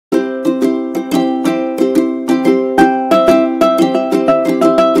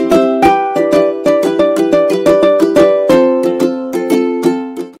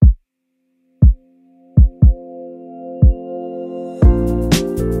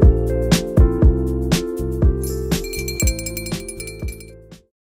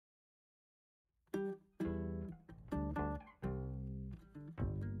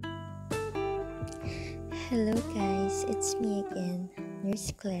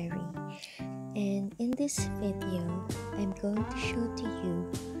Diary, and in this video I'm going to show to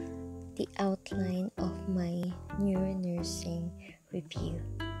you the outline of my neuronursing review.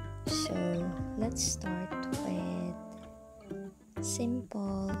 So let's start with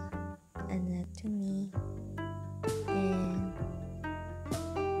simple anatomy and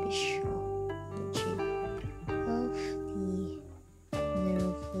physiology of the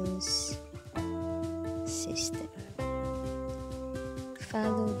nervous system,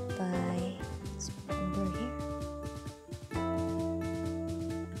 followed by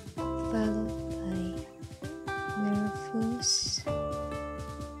nervous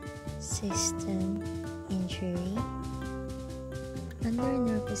system injury. Under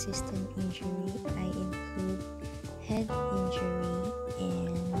nervous system injury, I include head injury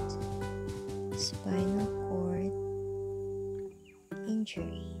and spinal cord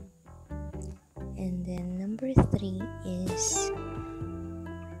injury. And then number 3 is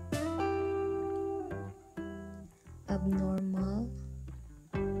abnormal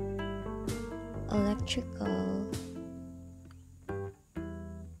electrical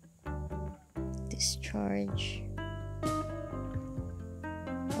discharge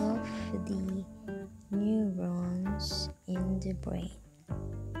of the neurons in the brain.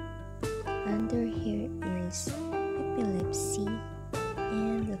 Under here is epilepsy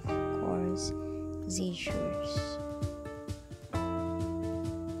and of course seizure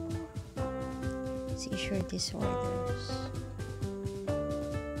disorders.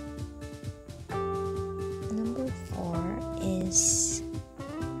 Number 4 is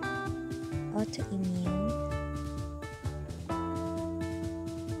autoimmune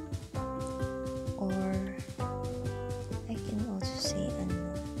or I can also say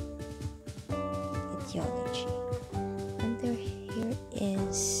etiology. Under here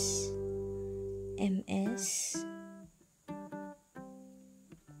is MS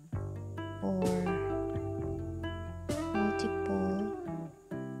or multiple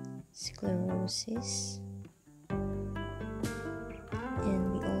sclerosis, and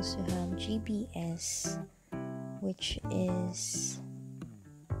we also have GBS, which is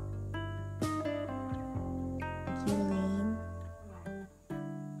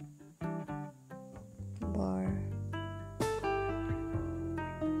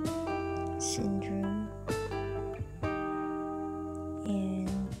Guillain-Barré syndrome, and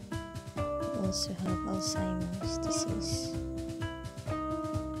we also have Alzheimer's disease.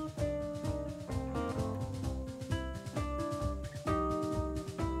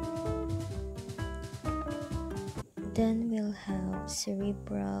 Then we'll have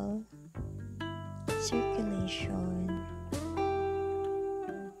cerebral circulation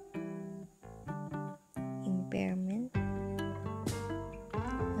impairment.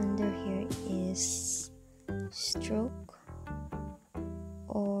 Under here is stroke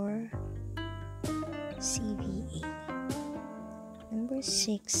or CVA. Number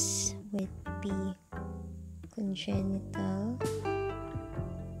 6 would be congenital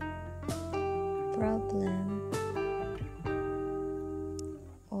problem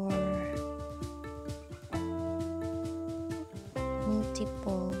or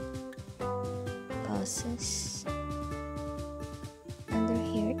multiple causes. Under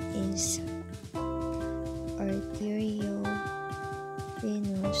here is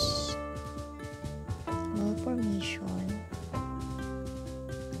arteriovenous malformation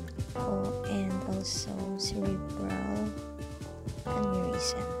and also cerebral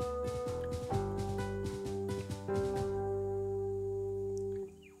aneurysm.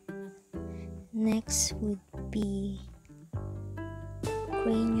 Next would be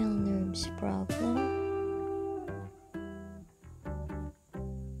cranial nerves problem,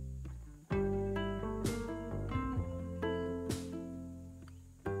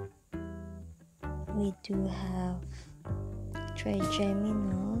 we do have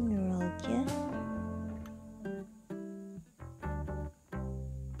trigeminal neuralgia,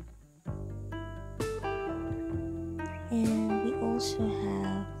 and we also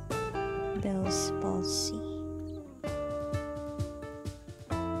have Bell's palsy.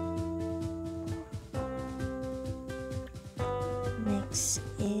 Next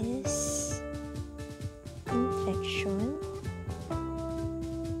is infection.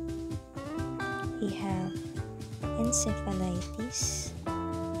 We have encephalitis,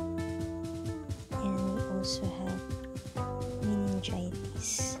 and we also have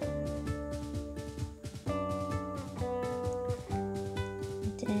meningitis.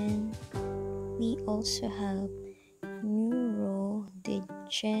 Then we also have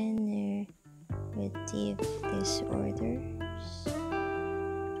neurodegenerative disorder,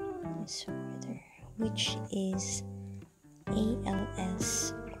 which is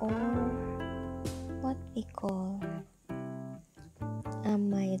ALS we call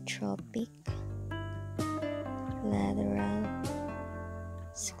amyotrophic lateral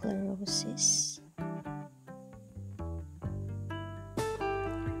sclerosis.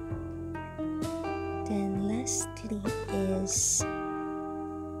 Then lastly is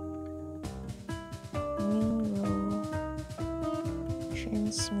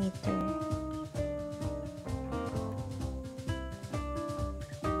neurotransmitter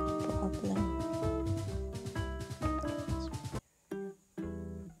problem.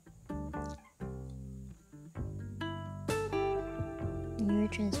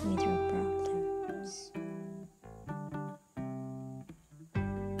 Neurotransmitter problems.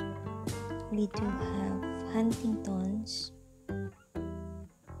 We do have Huntington's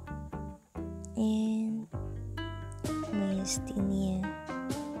and myasthenia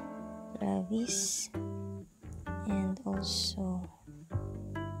gravis, and also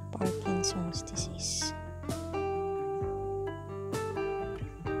Parkinson's disease.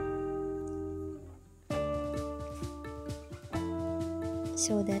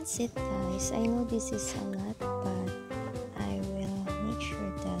 So that's it, guys. I know this is a